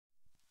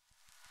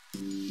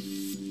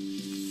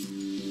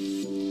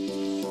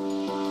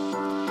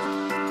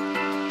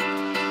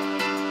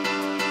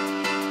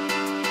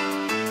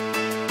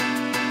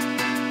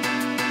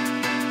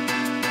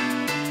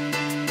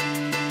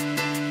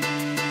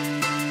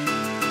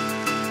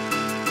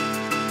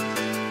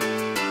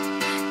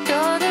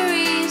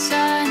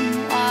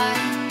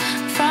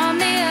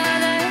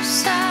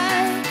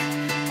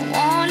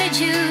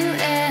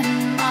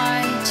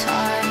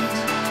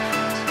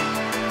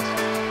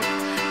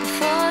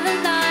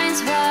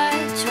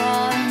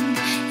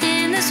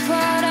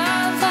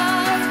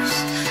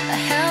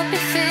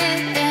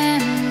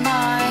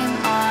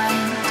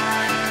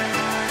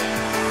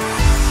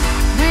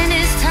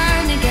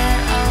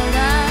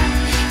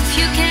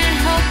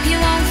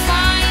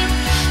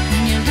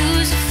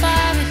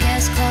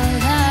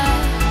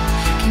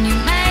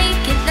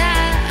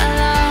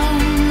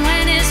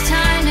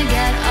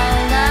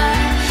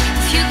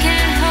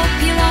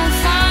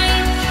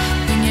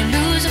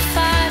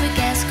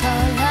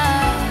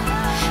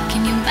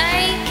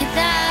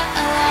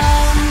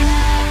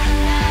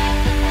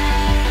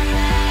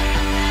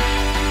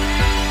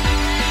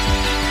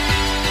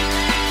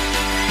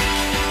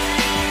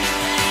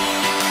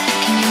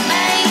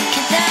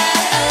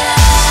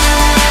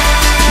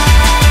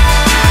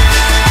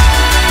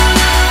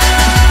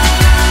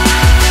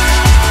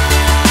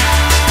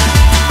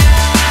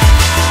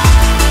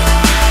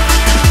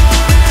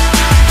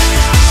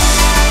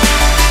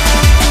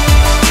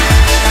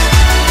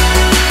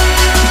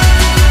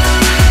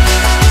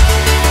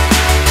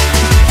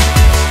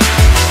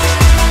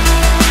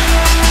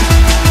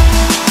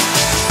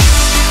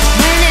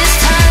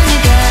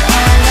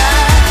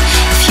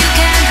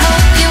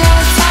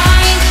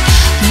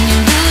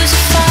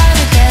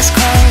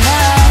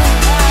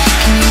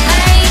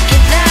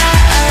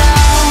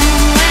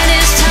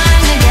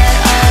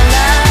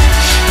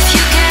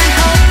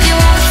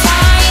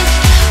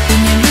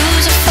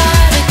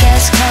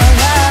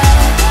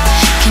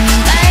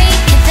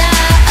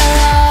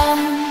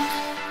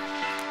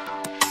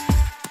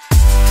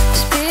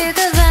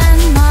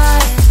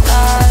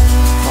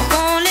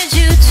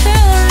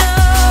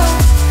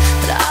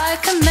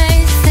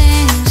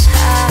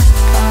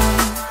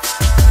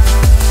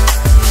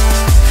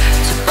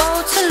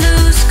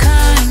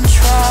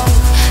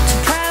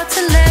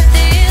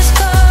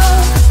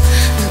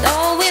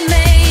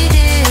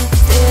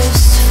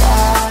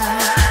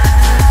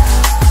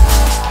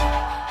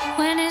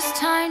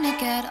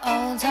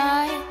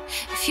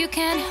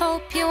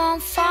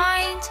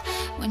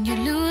When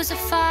you lose a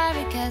fire,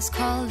 it gets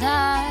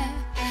colder.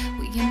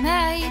 Will you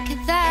make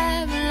it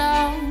there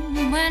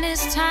alone? When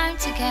it's time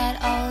to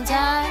get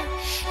older,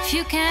 if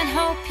you can't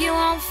hope, you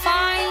won't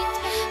find.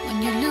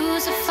 When you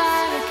lose a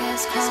fire, it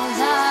gets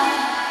colder.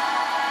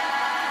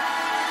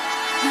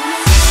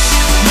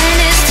 When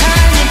it's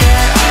time to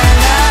get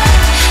older,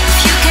 if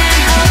you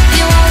can't hope,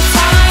 you won't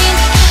find.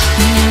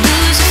 When you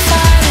lose a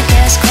fire, it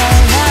gets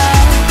colder.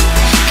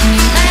 Can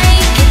you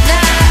make it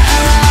there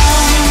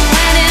alone?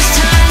 When it's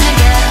time to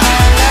get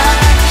older,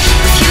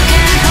 if you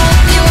can't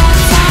hope, you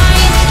won't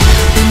find.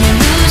 When you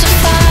lose a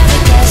fire,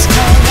 it gets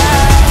colder.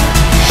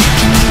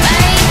 Can you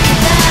make it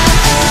there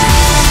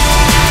alone?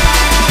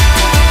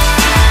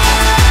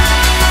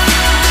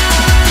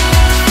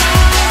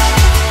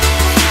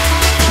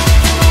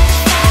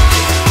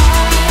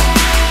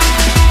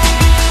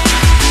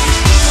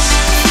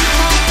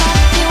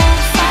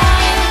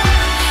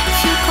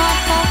 If you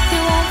can't hope,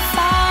 you won't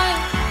find.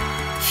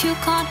 If you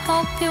can't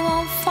hope, you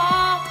won't find.